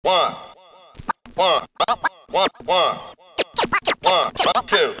One,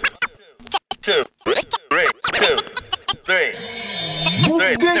 two, three.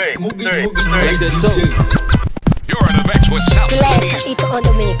 Etto. You're in a mix with South Sudanese. Etto on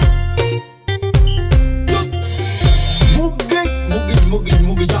the mix.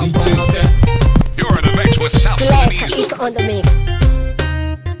 You're in a mix with South Sudanese. Etto on the mix.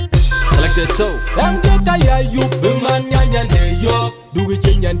 Seleckta Etto. I'm the guy you be man nyanya yo. Do we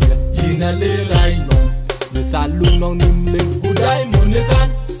change and yina le raino. Me salung no nimling udai monekan.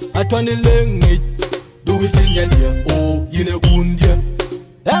 Atwani lengi. Do we change and oh yina kundia.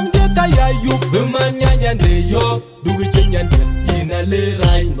 I'm the guy you be man nyanya yo. Do we change and yina le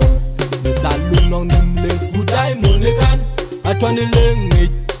raino. Me salung no nimling udai monekan. Atwani lengi.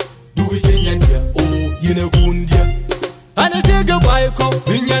 Do we change and oh yina kundia. And I take a bike up,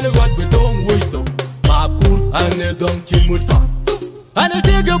 Pinyan what we don't wait up. Cool and a donkey wood fa. And I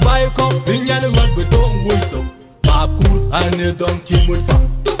take a bike up, Pinyan what we don't wait up. Cool and a donkey wood fa.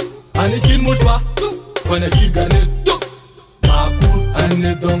 And a chin wood fa. When a chicken cool and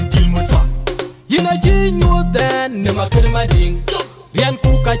a donkey wood fa. You know, you know then, never kill my ding. Rian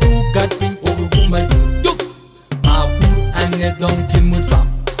Kuka, you got me over my cool and a donkey wood fa.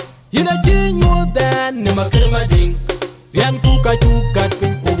 You know, you know then, never kill my ding. Yan kuka chukat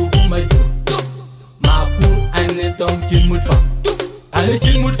pin ogu kumaju. Ma cool and a donkey mutfa. And a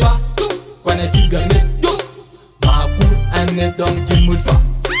chin mutfa. Kwana chigane. Ma cool and a donkey mutfa.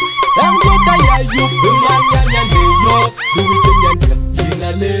 Yang kuka ya yu bimanya nyande yo. Duwi chinyande yina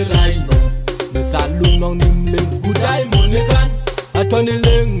le raino. Mesalung nong nimling kudai monekan. Atoni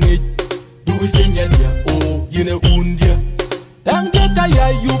lengi. Duwi chinyande oh yina kundia. Yang kuka ya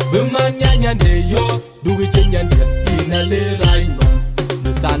yu bimanya nyande yo. Duwi chinyande na le raino.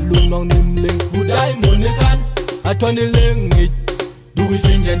 Me salung nong nimling kudai monekan. Atwani lengi. Duwi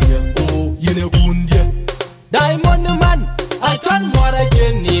chinyande oh yine kundia. Diamond man atwan mora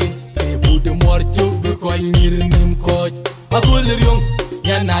jeni. E bude mor chuk be koy nyir nim koj. Akul ryong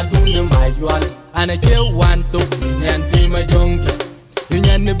nyana dunne maywan. Ana che wan to nyan tima jongi.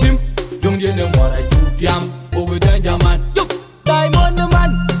 Nyan ne bim jongi ne mora chuk yam. Ogu danjaman. Diamond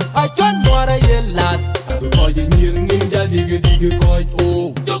man atwan mora yelas. Because you need ninja diggy coach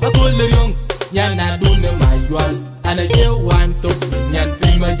oh. I call the young Yana dunne maywan. And I just want to Nyan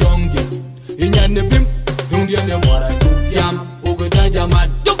prima jongi. Inyan the bim Dung the mora you jam Ogo dajaman.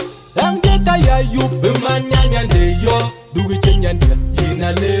 Yang jeka ya you biman nyan de yo. Do we change and yina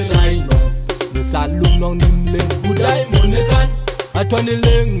le raino. Me salung nong nimling kudai monekan. Atwani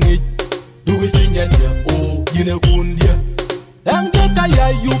lengi. Do we change and oh yina kundia. Yang jeka ya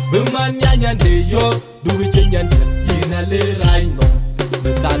you biman nyan de yo. Do we change and yina le raino.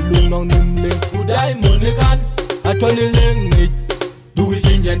 Me salung nong nimling kudai monekan. Atwani lengi. Do we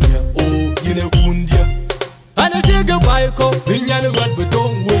change and oh yina kundia. And I take a bike up, Pinyan what we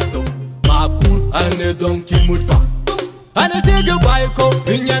don't wait up. Ma cool and a donkey mutfa. And I take a bike up,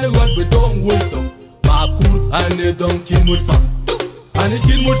 Pinyan what we don't wait up. Ma cool and a donkey mutfa. And a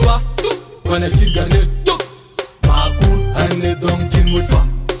chin mutfa. When a chicken ma cool and a donkey mutfa.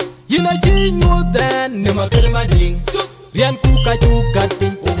 You know, you know then, never kill my ding. Rian Kuka chukat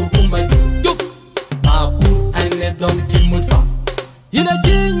pin ogu kumaju. Ma cool and a donkey mutfa. You know,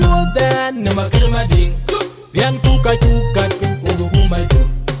 you know then, never kill my ding. Rian Kuka chukat pin ogu kumaju.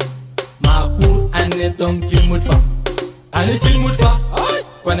 Ma cool and a donkey mutfa. And a chin mutfa.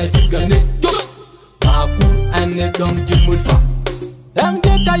 When a chicken ma cool and a donkey mutfa. Yang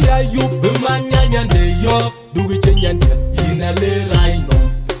jeka ya you biman nyanya yo. Do we change and yina le raino.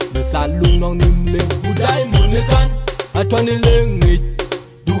 Me salung nong nimling kudai monekan. Atwani lengi.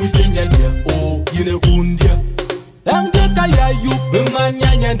 Do we change and oh yine kundia. Yang jeka ya you biman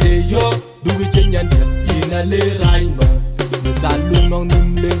nyanya yo. Do we change and yina le raino. Me salung nong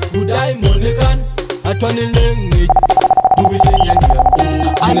nimling kudai monekan. Atwani lengi. Do we change and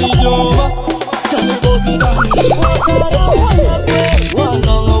oh yine kundia.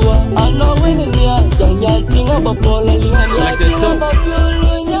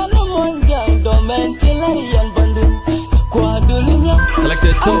 Seleckta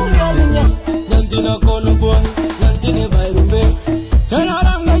Etto. Yantina kono boy, yantina bayrume.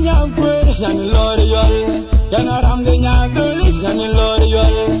 Yanaram ga nyagwe, yani loyal. Yanaram ga nyagwe, yani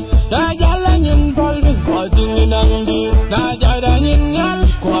loyal. Da jala nyin polbi, ko tingi nangdi. Da jara nyin yal,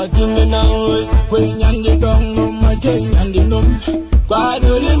 ko tingi nangwe. Kwe nyandi dong num, ma che nyandi num. Kwa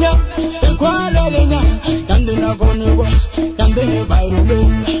dulinya, kwa dulinya. Yantina kono boy, yantina bayrume.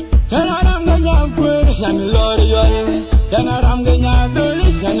 Yanaram ga nyagwe, yani loyal. Yanaram ga nyagwe,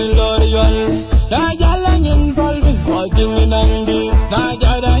 yani loyal. Da jala nyin polbi, ko tingi nangdi. Da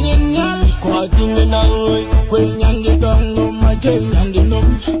jara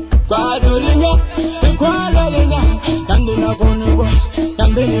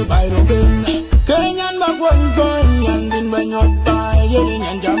yelling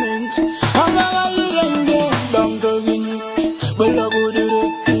and jamming. I'm a little down to Vinny. But I would do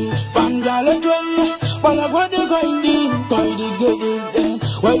Bangala drum. But I want to go in. By the good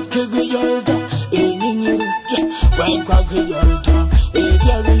white kid, your tongue. In you, white crack, your tongue. It's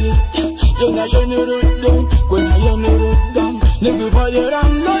every when I am down. Nigga, for your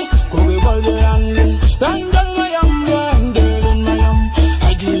own life. Go by your own life. Then I am down. I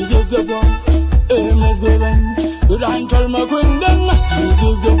did the bomb. Run tell my queen, then I did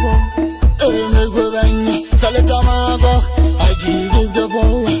the bomb. Seleckta mago, I did the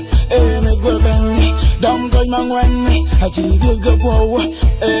bomb. Don't go my one, I did the bomb.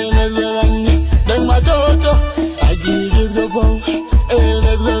 Then my daughter, I did the bomb.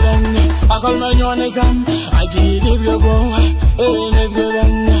 I call my young again, I did the bomb.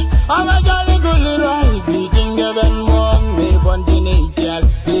 I'm a jolly good ride, beating the band one, me pontinate,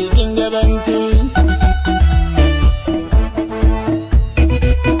 beating the band team.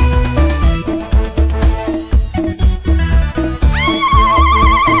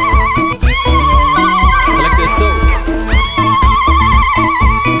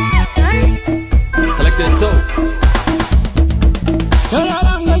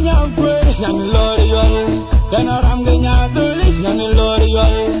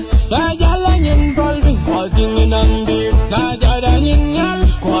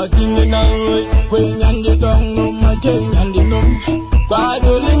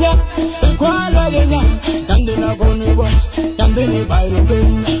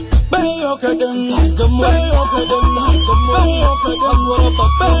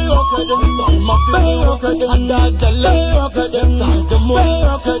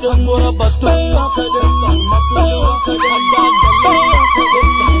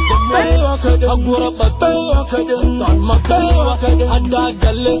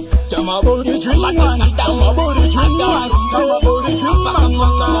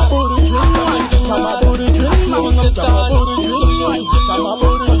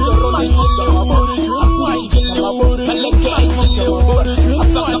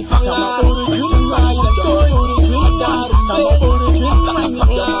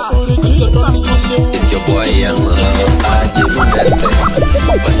 It's your boy Young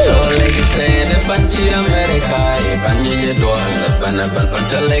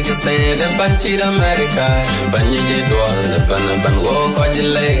America, Banyi Dwal, Banaban, walk on the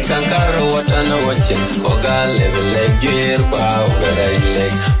lake, Kankaro, what I know watching, Oga, level leg, gear, power,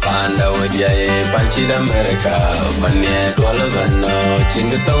 leg, Panda with Yae, Banchi America, Banya Dwalabano,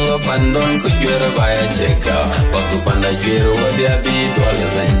 Chingatonga Pandon, could you ever buy a check out, Papu Panda Jiro, what they be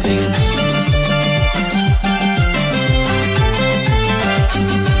Dwalaventing.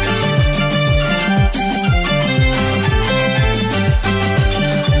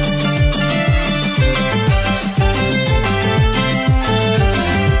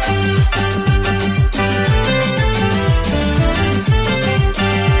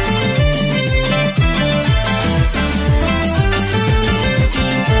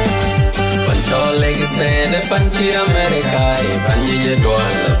 Panchi America, Panji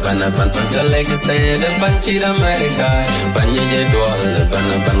Dwal, Banaban Panchale, stay the Panchi America, Panji Dwal,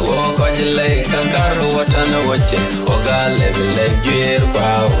 Banaban, walk on the lake, Kankaro, what I know watching, Oga, level leg, gear,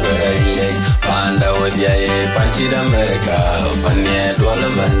 power, leg, Panda with Yae, Panchi America, Panya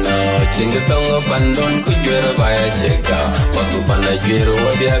Dwalabano, Chingatonga Pandon, could you ever buy a check out, Papu Panda Jiro,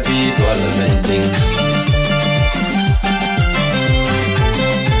 what they be Dwalaventing.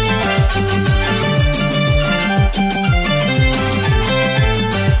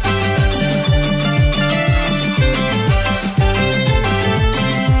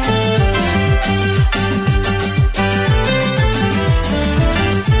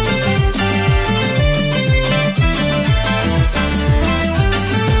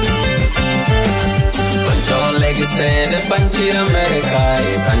 Stay the Panchi America,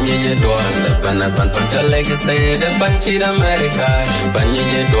 Panji Dwal, Banaban Panchale, stay the Panchi America, Panji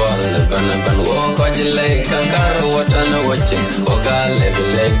Dwal, Banaban, walk on the lake, Kankaro, what I know watching, Oga, level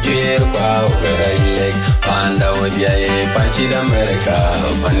leg, gear, power, leg, Panda with Yae, Panchi America,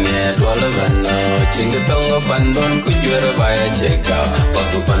 Panya Dwalabano, Chingatonga Pandon, could you ever buy a check out,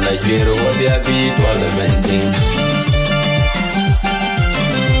 Papu Panda Jiro, what they be Dwalaventing.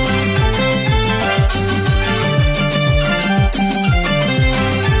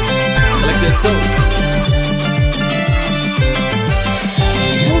 Etto.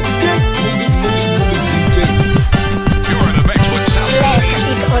 You're in the mix with Sudanese.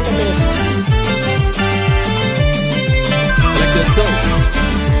 Seleckta Etto.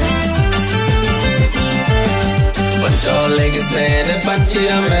 Lake State, Panchi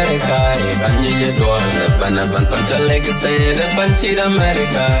America, Banyi Dwal, Banaban Panta Lake State, Panchi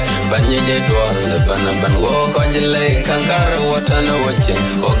America, Banyi Dwal, Banaban walk on the lake, Kankara Watana watching,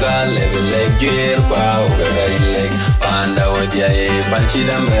 Oga Level Lake, Gear Pow, Lake, Panda Wadia, Panchi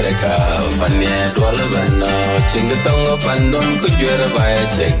America, Panya Dwal, Chingatonga Pandon, could you ever buy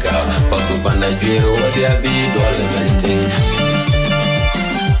a check out? Papa Panda Gear, what they be Dwal venting.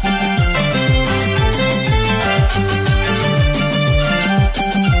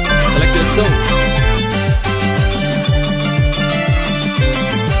 Etto.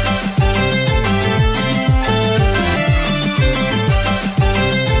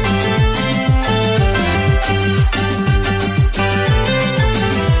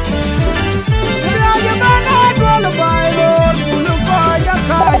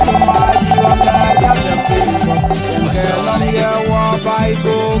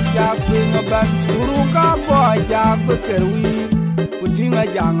 Kutinga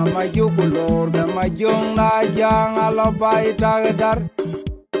janga majuku lorda majung na janga lobai tagadar.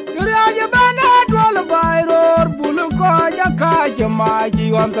 Kiraja bana dwala bai ror bulu ko jaka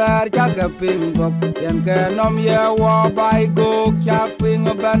maji wantar jaga pingop. Yen ke nom ye wa bai go jak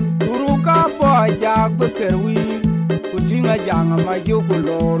pingoban uruka boy jak bekerwi. Kutinga janga majuku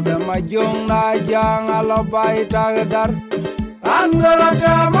lorda majung na janga lobai tagadar. Angara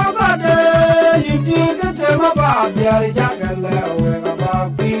tema kade, yiki tema bab, yari jakale, wega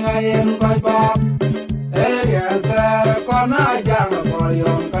bab, pinga yen koi bab. Eri tere kona janga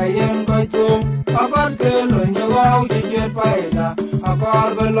koryon kayen koi tum. Akor ke lunyo wau jijet paida,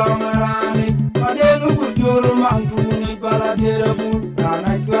 akor belong rani. Padenu kujuru mangtuni bala dira bul,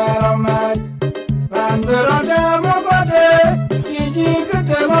 rana juara maj. Angara tema kade, yiki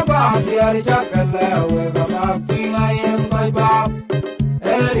tema bab, yari jakale, wega bab, pinga yen koi bab.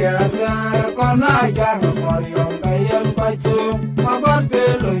 Area there, Kona Janga Morion, Kayan Paitu, Magot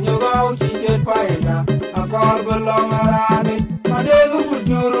Gelo, you go, she get Paida, a car belong around it, Madelu would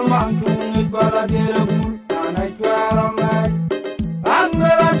do Mantu, Baladera, and I swear on that. And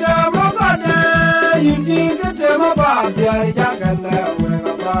where I tell Mogade, you need to tell my Bob, the Jack and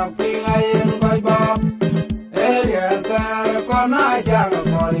there, about King I am by Bob. Area there, Kona Janga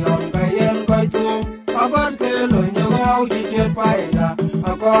Morion, Kayan Paitu, Magot Gelo, you go, she get Paida.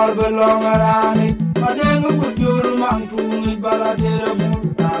 A car belong around it, but then we would do Mantu, Baladera,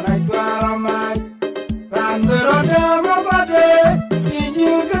 and I swear on my. And we're on them about it. Did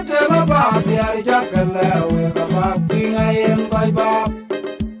you get them about the Jack and Larry about King I am by Bob?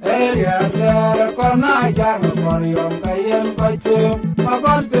 Area there, Kona Janga Morion, Kayan by two.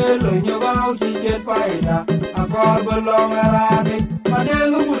 About Gelo, you go, she get Paida. A car belong around it, but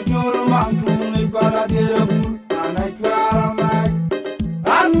then we would do Mantu, Baladera, and I swear on my.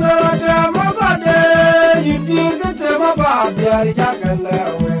 And the tema kade, you think the tema bab, the Jack and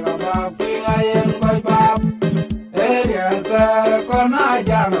Larry about King I am by Bob. Area there, Kona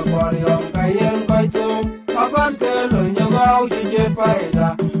Janga Morion, Kayan by two. A gun tell you go, you get Paida.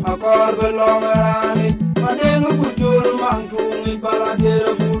 A car belong around it, but then we put your Mantu,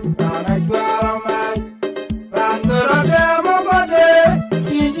 Baladera, and I swear on my. And the tema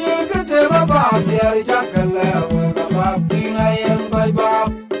kade, you think the tema bab, the Jack and Larry about King I am by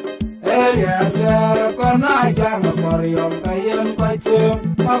Bob. Area there, Kona Janga Morion, Kayan by two.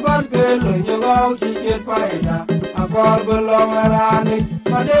 A gun tell you go, you get Paida. A car belong around it,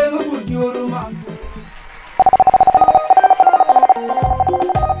 but then we put your Mantu.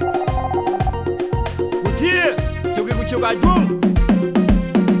 Kutie, jogi kuchoka jung.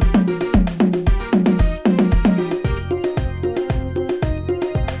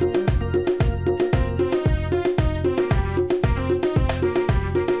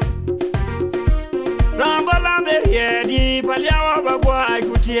 Yedi palyawa bagwa ay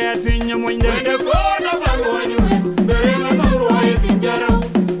kutie pinya moinde de ko na bagwani bere na mangroy tinjaro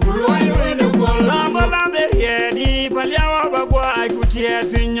bulway wende ko lamba lambe yedi palyawa bagwa ay kutie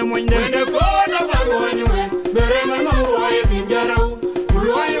pinya moinde de ko na bagwani bere na mangroy tinjaro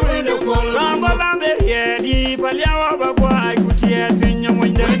bulway wende ko lamba lambe yedi palyawa bagwa ay kutie pinya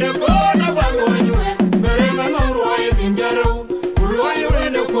moinde de ko na bagwani bere na mangroy tinjaro bulway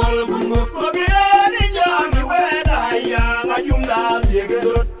wende ko gumo Jumla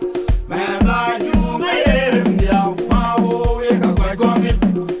diegedot, mena juma yerim diao, mawo weka kwa komi.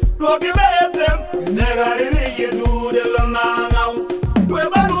 Loki betem, negari rigedu de lonanau.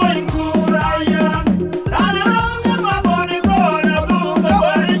 Webalu inkurayan, lana longa magoni kona bunga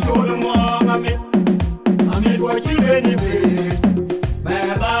wari chulu monga mit. Amit wachibeni be,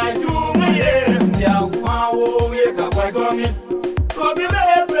 mena juma yerim diao, mawo weka kwa komi. Loki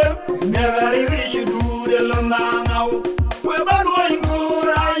betem, negari rigedu de lonanau.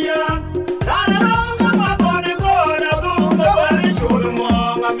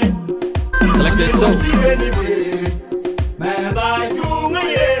 Seleckta Etto.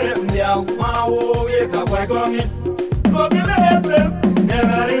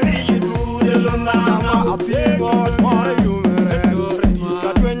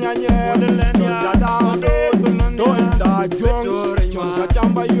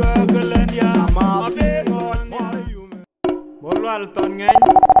 Ton ngeng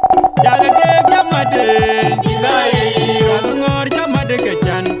jaga ke jamade bizaye jaga ngor jamade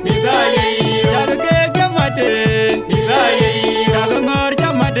kechan bizaye jaga ke jamade bizaye jaga ngor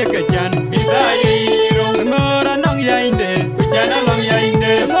jamade kechan bizaye ngor anong yainde ujana long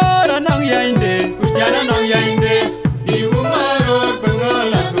yainde ngor anong yainde ujana long yainde ibu maro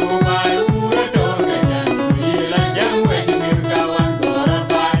pengola kubai ura to kechan ila jangwe mirkawan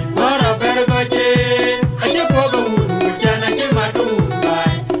gorabai ngora bergoje aje pogo ujana ke matu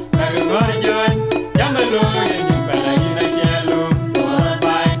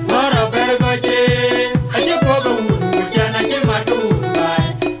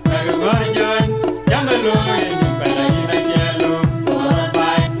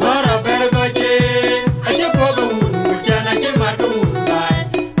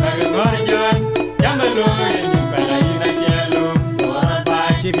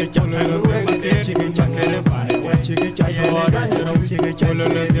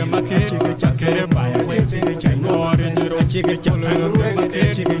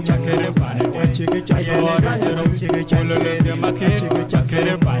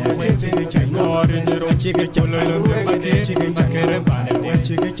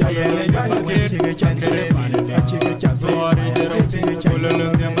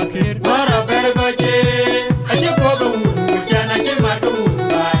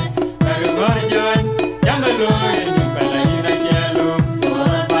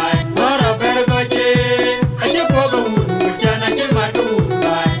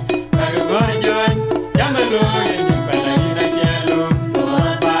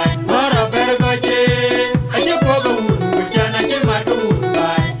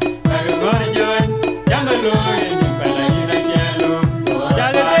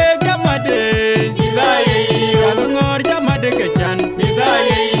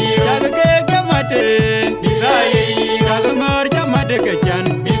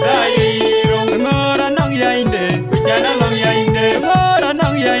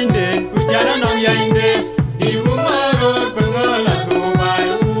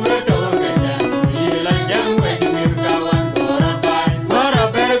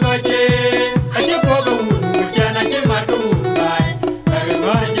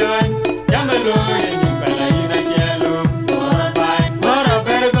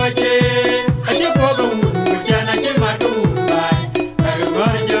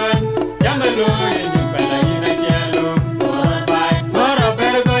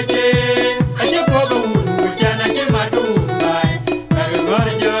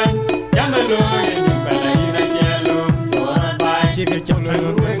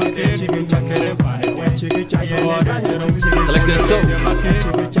Seleckta Etto.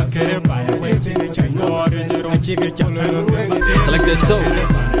 Seleckta Etto.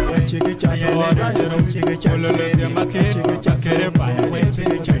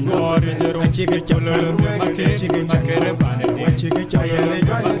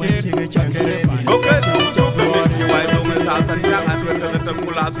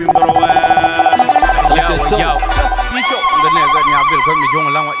 Seleckta Etto. Ijo ngene ngene abil ko mi jong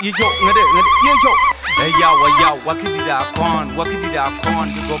lang wa ijo ngede ngede ijo ya wakidi da kon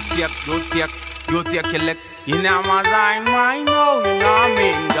go tiek kelek ina ma zain mai no ina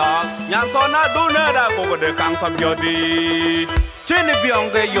min dog nya to na du ne da go de kang kam yodi chini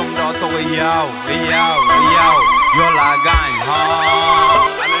bionge yom do to yaw yo la gan ha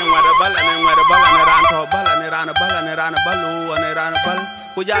ane ngwada bal ane ran to bal ane ran balu ane ran bal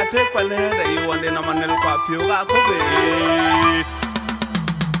ku ja tek pale da yi wonde na manel kwa piu ga ko be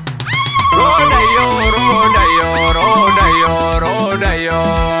roda yo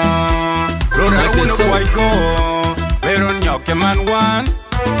uno boy go veron nyoke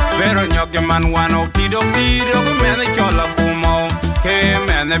man wan o kido mene chola kumo ke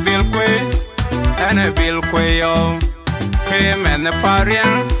mene bil kwe yo ke mene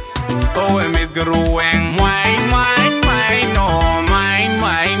parian o emit grueng mine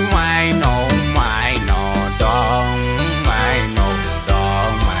no dong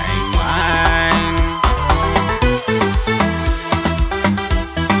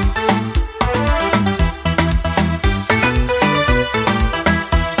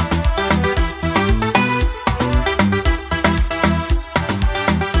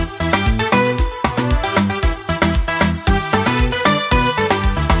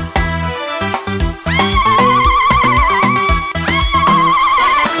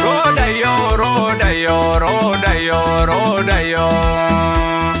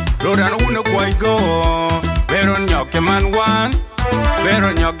Pero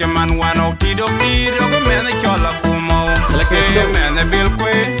nyoke man wano tido tido go mene chola kumo. Seleckta. Mene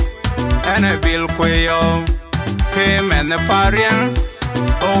bilkwe, ene bilkwe yo. Ke mene parian,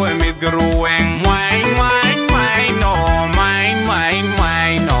 o emit grueng. Wine, wine, wine, no, mine, mine,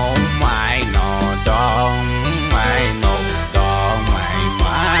 mine, no, mine, no, dong, mine, no, dong, mine,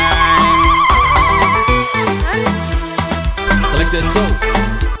 mine. Seleckta Etto.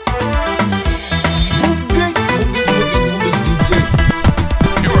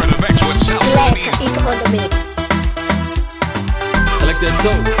 You're in the mix with South Sudanese. Seleckta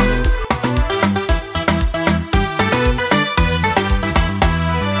Etto.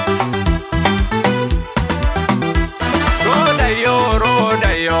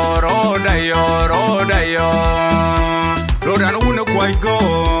 Rodan una quite go.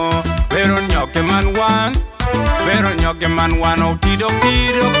 Pero nyoke man wan. Pero nyoke man wan. O tido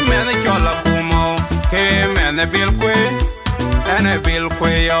tido mene chola kumo. Ke mene bilkwe, ene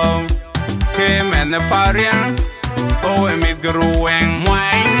bilkwe yo. Ke mene parian, o emit grueng.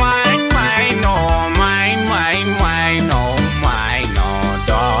 Wine, wine, wine, no, mine, mine, mine, no, mine, no,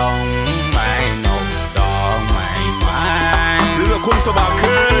 dong, mine, no, dong, mine, mine. Lila kumsa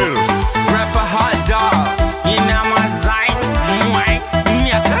bakil. Rapper hot dog, ina mazai, mwai,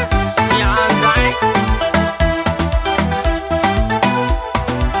 nyaka, yazai.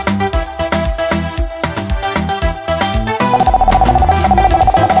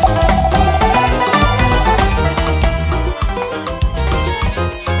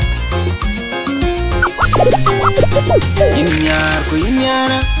 Inyar ko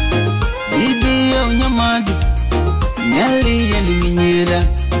inyara, bibi yo nyamadi, nyali yendi minyera,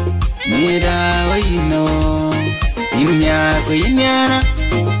 mira wa ino. Inyar ko inyara,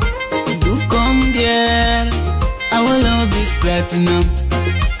 do come there. Our love is platinum,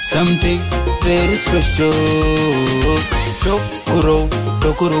 something very special.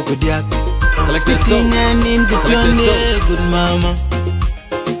 Dokoro kodiak, Seleckta Etto. tinyanin Seleckta kepionde, Etto. good mama.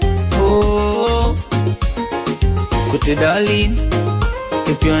 Oh. Kote darling,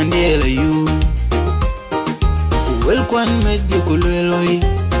 kepionde la you. Well kwan medyo kuleloi,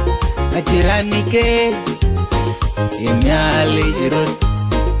 atirani ke. Yemyale irot,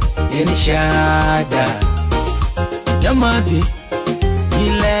 yenishada. Yamadi,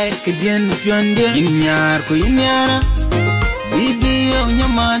 ilai kedien pionde. Inyar ko inyara, bibi yo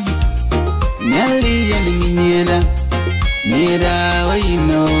nyamadi. Nyali yendi minyera, mira wa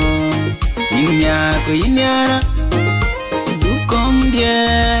ino. Inyar ko inyara. Come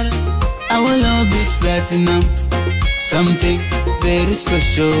dear, our love is platinum, something very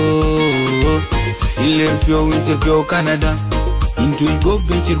special. Ilerpio winterpio Canada, into go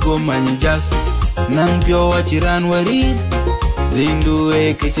beach go manijas. Nang pio wachiran warid, zindu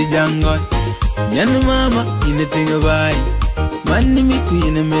keti jangon. Nyan mama ina tinga bai, mani miku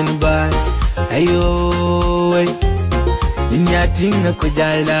ina men bai. Ayo way, inya tinga ko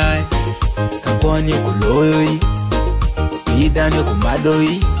jalai, kakwani kuloyoi. Idano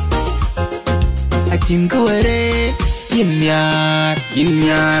kumadoi Achinkawere Inyar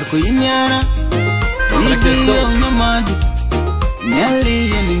ko inyara Seleckta Etto. Bibi nyamadi Nyali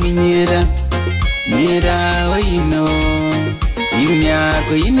yendi minyera Mira wa ino Inyar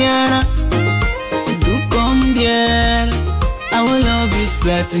ko inyara Do come there. Our love is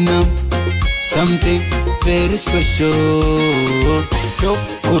platinum, something very special.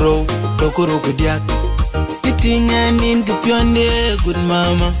 Dokoro kodiak tinganin kepionde, good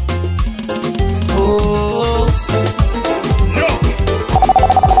mama. Oh,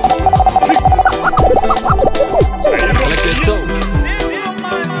 Seleckta Etto.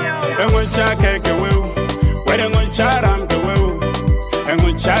 Engon chake ke wew, wede ngon charam ke wew.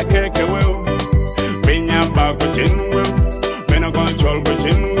 Engon chake ke wew, binya ba ko chin wew, bena control ko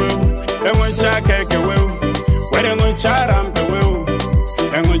chin wew. Engon chake ke wew, wede ngon charam ke wew.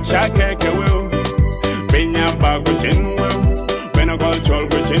 Engon chake ke wew, binya ba ko chin wew, bena control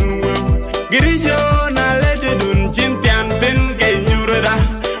ko chin wew. Girijo na lete dun chin tian tin ke nyurada,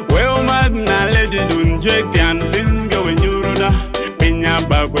 wew mad na lete dun jek tian tin ke nyurada.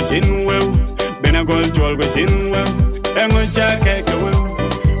 Ba ko chin wew, bena gol jol ko chin wew. Engon chake ke wew,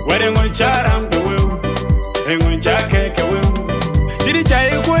 wede ngon charam ke wew. Engon chake ke wew, chiri chai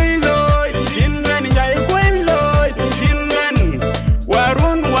koilo, chin ben chai koilo, chin ben.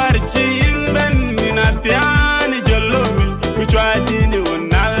 Warun war chin ben inatiani jolomi, kuchwadi ni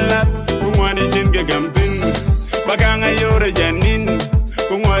wonala, kungwani chin ke gampin. Bakanga yore janin,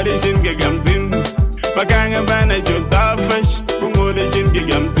 kungwani chin ke gampin. Bakanga bana jodafash, kungwani chin ke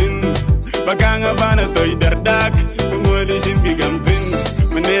gampin. Bakanga bana toy dardak, kungwani chin ke gampin.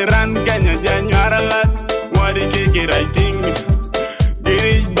 Meneran kanya janyaralat, wadi kiki writing.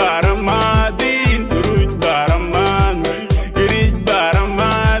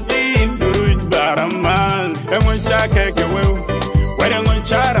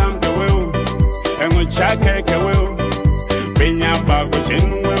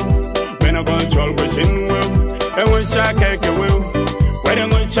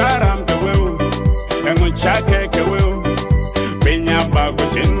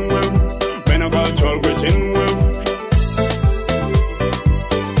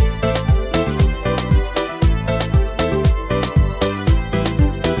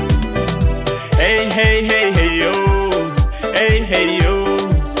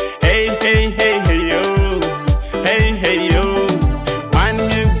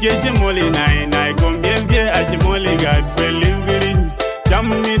 jeje moli nai kombien je achi moli gat belugri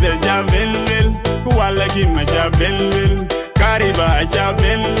jammi da jabelvel ku wala ki ma jabelvel kariba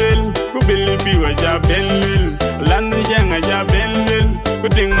jabelvel ku bilbi wa jabelvel lan jenga jabelvel ku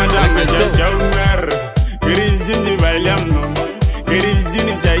ting ma da jawar grijini baylam no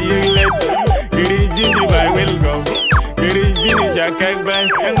grijini jaylet grijini bay wel go grijini jakak bay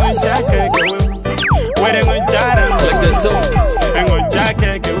engo jakak go where go jara Seleckta engo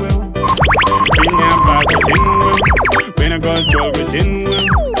jakak go kinya ba go jinwo bena go jol go jinwo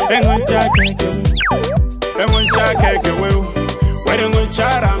engo jakak go engo jakak go where go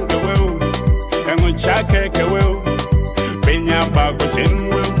jara go engo jakak go benya ba go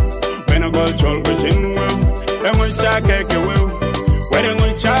jinwo bena go jol go jinwo engo jakak go where go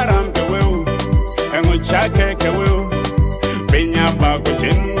jara go engo jakak go benya ba go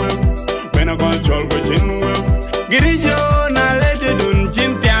jinwo bena go jol go jinwo girijo na lete dun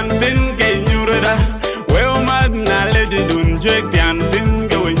jintian tin ke nyuruda weo mad na lete dun jektian tin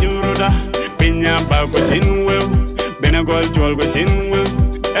ke nyuruda benya ba go jinwo bena go jol go jinwo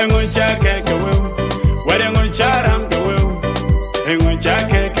engo jakak go where engo jara go engo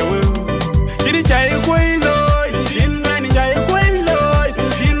jakak go chiri chai koilo shinran chai koilo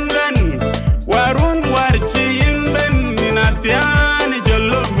shinran warun warchi inben ninatiani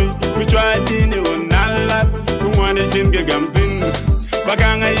jolomi kuchwadini onalat kumwani shinge gampin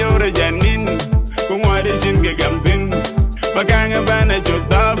bakanga yore janin kumwani shinge gampin bakanga bana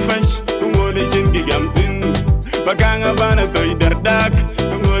jodafash kumwani shinge gampin bakanga bana toy dardak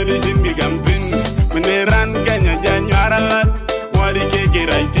kumwani shinge gampin meneran kanya janyaralat mwari keke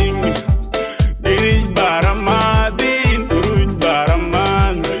writing Girij baramadin, guruj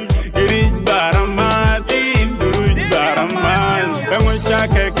baraman. Girij baramadin, guruj baraman. Engo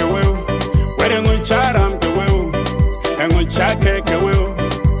chake keweu, where engo charam keweu. Engo chake keweu,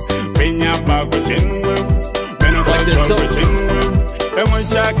 benya bago chenweu. Bena bago chenweu. Engo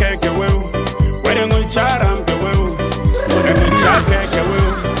chake keweu, where engo charam keweu. Engo chake keweu,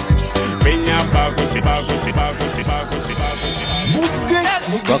 benya bago bago bago bago bago.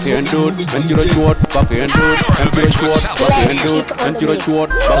 Back and do it, and you're a short, back and do it, and you're a short, back and do it, and you're a short,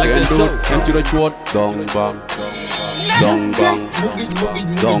 back and do it, and you're a short, dong bang, dong bang,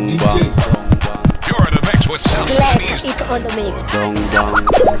 dong bang. You're in the mix with Sudanese. Etto on the mix. Dong bang,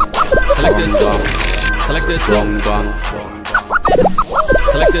 Seleckta dong bang,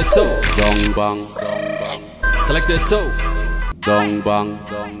 Seleckta dong bang, Seleckta dong bang,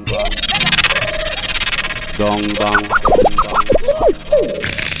 dong bang,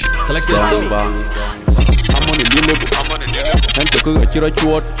 Seleckta dong bang. I'm on the new level, and to go at your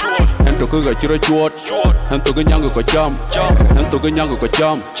short, and to go at your short, and to go young go jump, and to go young go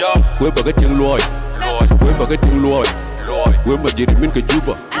jump. We're getting Lloyd, we're getting Lloyd, we're Majerimin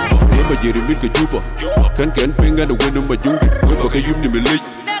Kajuba, we're Majerimin Kajuba. Can ping and the window by you, we're getting him in the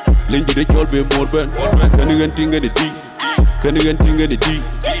Lindy de Jol be more ben, can you get ting any tea? Can you get ting any tea?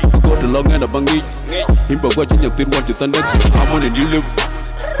 You got along and a bangy, him by watching your thin one to the next. I'm on a new level.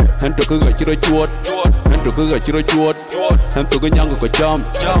 And to go at your short, and to go at your short, and to go young go jump,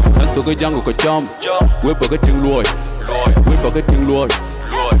 and to go young go jump. We're getting Lloyd, we're getting Lloyd,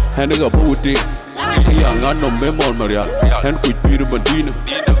 and I got booty. Young and no memo, Maria, and could be the Medina.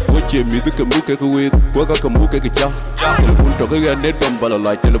 What you meet the Kamuka with, work a Kamuka jump. Telephone to go and net tumble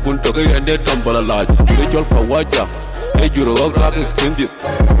light, telephone to go and net tumble light. The Jol Kawaja, a Juro rock a kindred.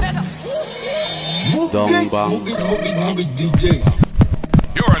 Dong bang,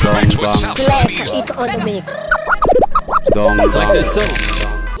 You're in the mix with Sudanese. Etto on the mix. dong bang,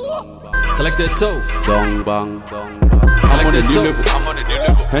 Seleckta dong bang. I'm on the new level.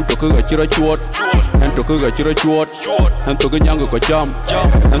 And to go at your short, and to go at your short, and to go young go jump,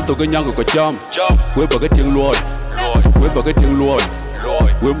 and to go young go jump. We're getting Lloyd, we're getting Lloyd,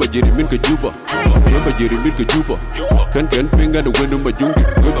 we're Majerimin Kajuba, we're Majerimin Kajuba. Can ping and the window by you,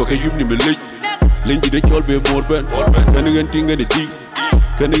 we're getting him in the Lindy de Jol be more ben, can you get ting any tea?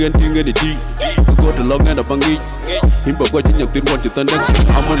 Can you get ting any tea? You got along and a bangy, him by watching your thin one to the next.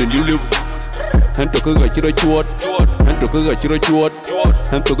 I'm on a new level. And to go at your short, and to go at your short,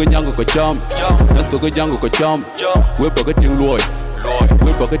 and to go young go jump, and to go young go jump. We're getting Lloyd,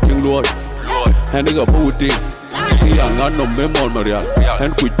 we're getting Lloyd, and I got booty. Young and no memo, Maria,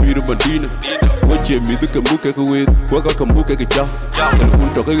 and could be the Medina. What you meet the Kamuka with, work a Kamuka jump.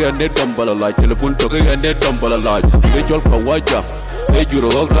 Telephone to go and net tumble light, telephone to go and net tumble light. They all Kawaja, a Juro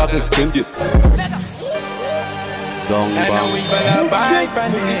rock a kindred. Dong bang,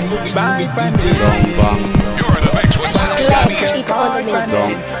 You're in the mix with Sudanese. Etto on the mix.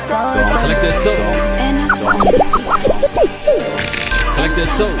 Seleckta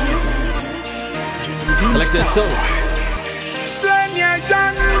Seleckta Etto. Seleckta Etto.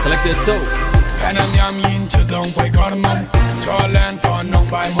 Seleckta Etto. And I'm yamin to don't play garmum. Cholan ton no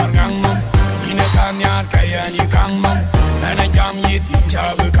by margangum. In a kanyar kayan you kang mum. And I jam yit in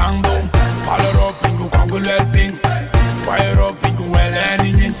chabu kang boom. Follow up in go kongul well ping. Fire up in go well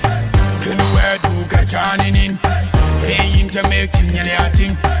ending. Can you wear to catch on in? Hey, into making any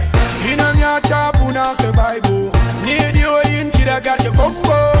thing. In a nyaka puna ke Bible. Need you into the got your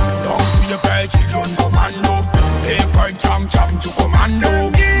combo. Don't do your patch, you don't commando. Hey, quite chum to commando.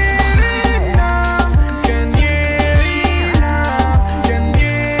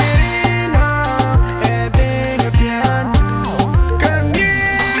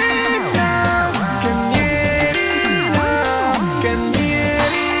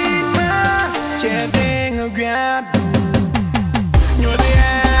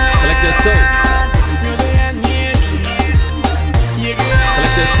 Seleckta Etto.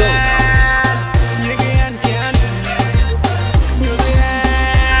 Seleckta Etto.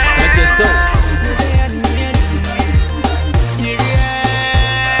 Seleckta Etto.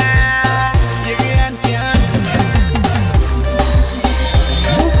 You're in the mix with South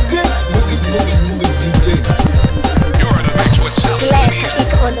Sudanese. You're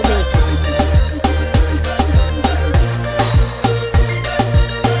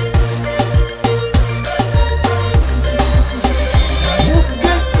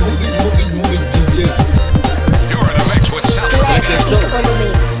in the mix with South Seleckta Sudanese. Etto.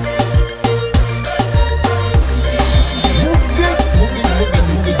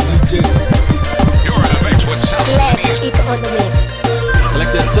 You're in the mix with South Sudanese.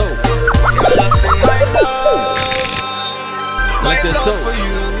 Seleckta Etto. Seleckta Etto. For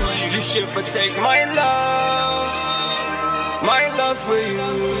you, you should protect my love. My love for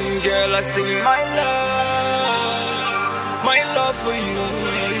you, girl, I sing my love. My love for you,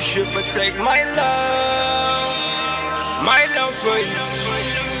 you should protect my love. My love for you.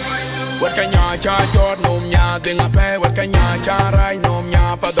 What can ya charge your nom ya ding a pay? What can ya charge nom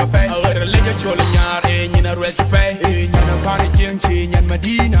ya pa the pay? A religion cholling ya in a red to pay. In a party chin and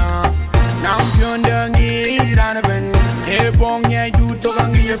Medina. Now beyond the need and a pen. Hey, bong ya you to a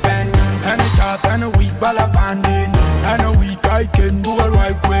pen. And a chat and a weak balabandin. And a weak I can do a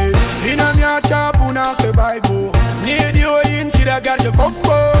right way. In a mia chapuna ke Bible. Need you in Chida got your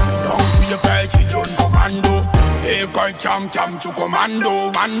combo. Don't do your patch, you don't commando. Hey, quite chum to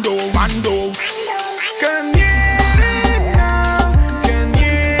commando, mando. Can you hear it now? Can you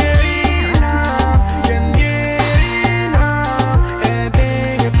hear it now? Can you hear it now? And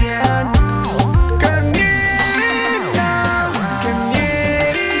big a piano. Can you hear it now? Can you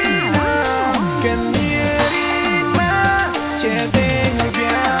hear it now? Can you hear it now? Big a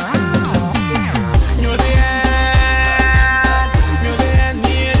piano. You're the end.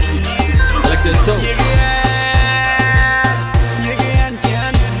 Seleckta Etto.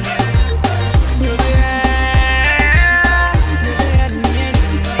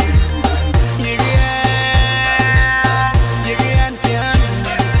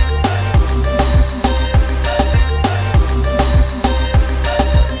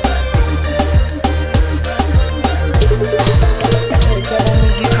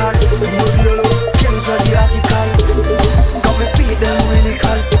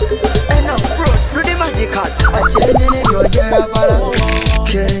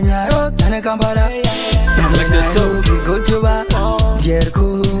 Kenya rock tane Kampala. Seleckta Etto. Be good to ba. Dear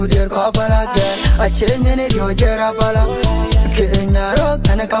Kampala girl. I change it your Jerapala. Kenya rock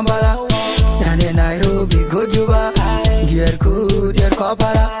tane Kampala. Yane Nairobi good to ba. Dear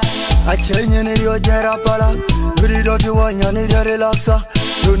Kampala. I change it your Jerapala. Really don't you want you need a relaxer.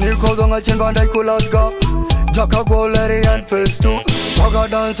 You need to go on a chin bandai kulasga. Jaka go Larry and face too. Paga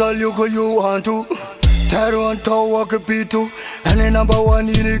dance all you want to. Toronto walk a P2. And the number one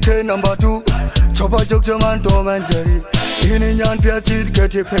in the number two. Chopper joke to man Tom and Jerry. In Yan Piatit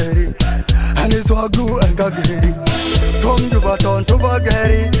get a perry. And it's all good and Gagiri. From Yubaton to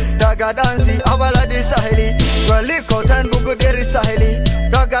Bagari. Daga dansi, Avala di Sahili. Well, cotton bugu deri Sahili.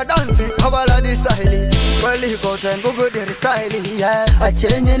 Daga dansi, Avala di Sahili. Well, cotton bugu deri Sahili. Yeah, I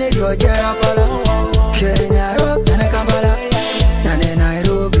change it your Jerapala. Kenya rock and a Kampala. Yane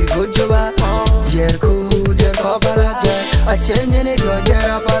Nairobi good juba. Dear Kampala girl. I change it your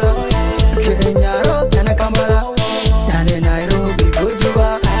Jerapala. Kenya rock and a Kampala. Yane Nairobi good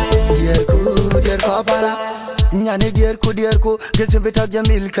juba. Dear Kampala. Nyane dear dear ko. Get some better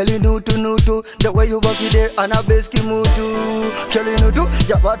Jamil, Kali nutu nutu. The way you walk it, Anabeski mutu. Kali nutu,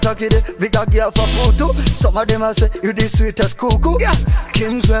 Jabata kide, Vika Gia for putu. Some of them I say, you the sweetest cuckoo. Yeah,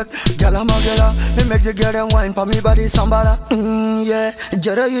 Kim's work, Gala Magala. Me make the girl and wine for me body sambala. Yeah,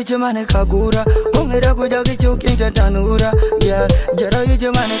 Jara Yuchimane Kagura. Pongeda Kujaki Chuk in Tanura. Yeah, Jara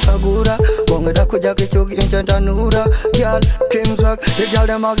Yuchimane Kagura. Pongeda Kujaki Chuk in Tanura. Girl, Kim's work, the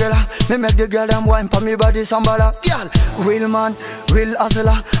girl and Magala. Me make the girl and wine for me body sambala. Girl, real man, real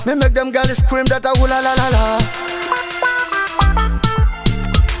hustler. Me make them girls scream that I la la la la.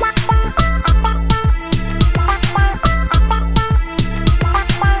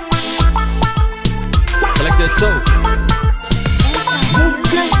 Seleckta Etto.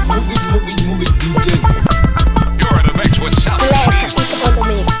 Move it, DJ. You're in the mix with Sudanese.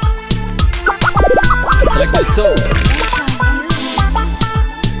 Seleckta Etto.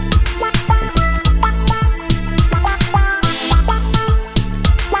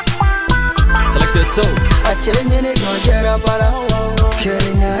 Seleckta Etto. Achenye ne gojera pala.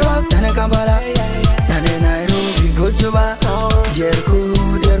 Kenya rock tane kambala. Tane Nairobi gojuba. Jerku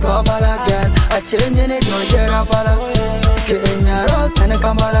derko pala gal. Achenye ne gojera pala. Kenya rock tane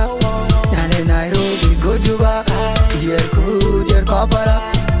kambala. Tane Nairobi gojuba. Jerku derko pala.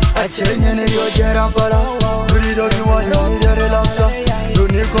 Achenye ne gojera pala. Really don't you want me to relax?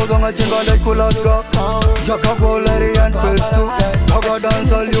 Niko gonga chinga like kulaska. Jaka Voleri and Festu. Paga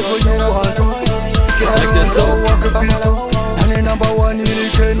dance all you want to. Seleckta Etto. Walk a pito. And number one,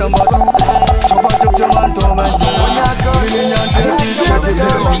 Irike number two. Chapa chop jaman toman.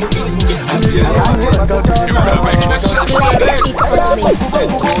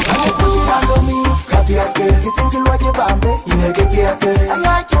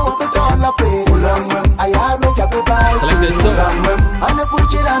 Seleckta Etto.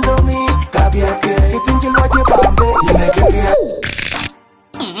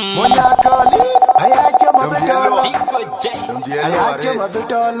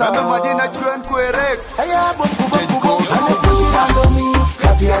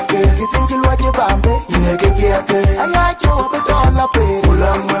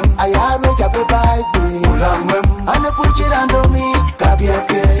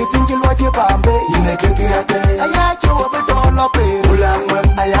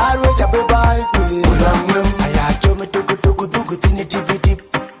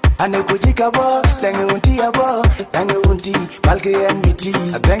 Ane kujika bo, dange unti ya bo, dange unti, balke en miti,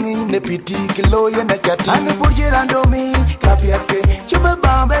 dange ine piti, kilo ye na chati. Ane purje randomi, kapiate, chume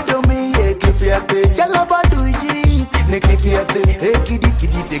bambe domi, ye kipiate, jala baduji, ne kipiate, kidit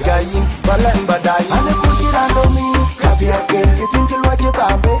kidit de gayin, balan badai. Ane purje randomi, kapiate, kitinki lwaje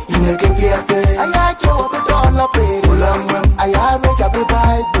bambe, ine kipiate, ayacho bedola pe, ulamwem, ayaro chape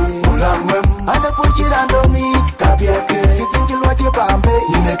bai pe, ulamwem. Ane purje randomi, kapiate, kitinki lwaje bambe,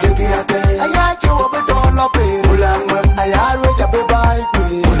 ine kipiate, ayacho bedola pe, ulamwem, ayaro chape bai pe,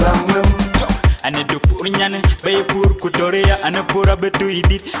 ulamwem. Ane du pour nyane, bay pour kutoria, ane pura betu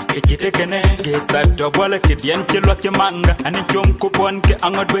idit, kechite kene, kita dobole ke dien chelo ke manga, ane chom kupon ke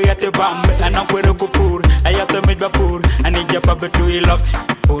angot beyate bambe, ane kwere kupur, ayate mid bapur, ane japa betu ilok,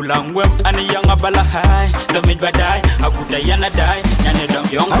 ulangwem, ane yanga bala hai, the mid badai, akuta yana dai, nyane dam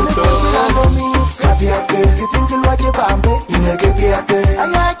yong kuto. Kapiate, kitinki lwaje bambe, ine kepiate,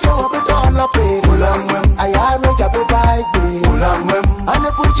 ayacho bedola pe, ulangwem, ayaro chape bai pe, ulamwem,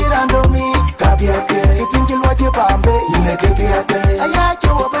 ane purchi randomi, kapiate, kitinki lwaje bambe, ine kepiate,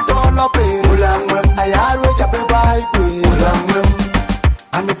 ayacho bedola pe, ulamwem, ayaro chape bai pe, ulamwem,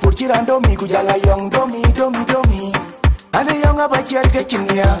 ane purchi randomi, kujala yong domi, domi, domi, ane yong abachiar ke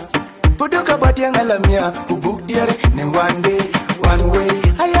chinya, kuduka batiang alamia, kubuk diare, ne one day, one way,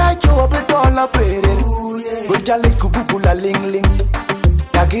 ayacho bedola pe, kujala kubukula ling ling,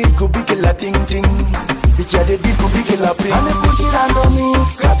 tagi kubikila ting ting. Bichade di kubikila ping. Ane purchi randomi,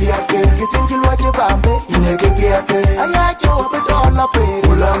 kapiate, kitinki lwaje bambe, ine kepiate, ayacho bedola pe,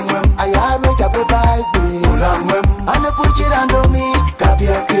 ulamwem, ayaro chape bai pe, ulamwem. Ane purchi randomi,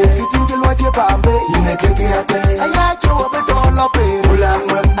 kapiate, kitinki lwaje bambe, ine kepiate, ayacho bedola pe,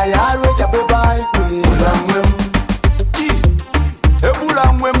 ulamwem, ayaro chape bai pe, ulamwem. Chi,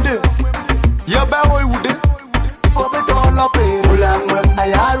 ulamwem de, ya bawo yude, obedola pe, ulamwem,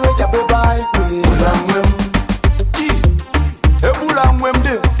 ayaro chape bai pe, ulamwem.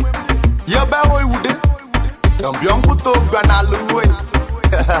 Kambiong puto gwana luwe.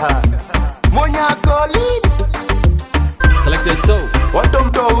 Monya kolin. Seleckta Etto.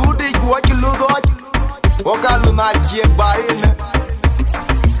 Wadom to udi kwachi lugoj. Waka lunga kiek bain.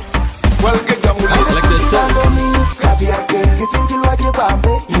 Welke jamuli. Seleckta Etto. Kapiake, kitinki lwaje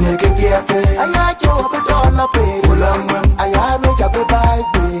bambe, ine kepiake. Ayacho bedola pe, ulam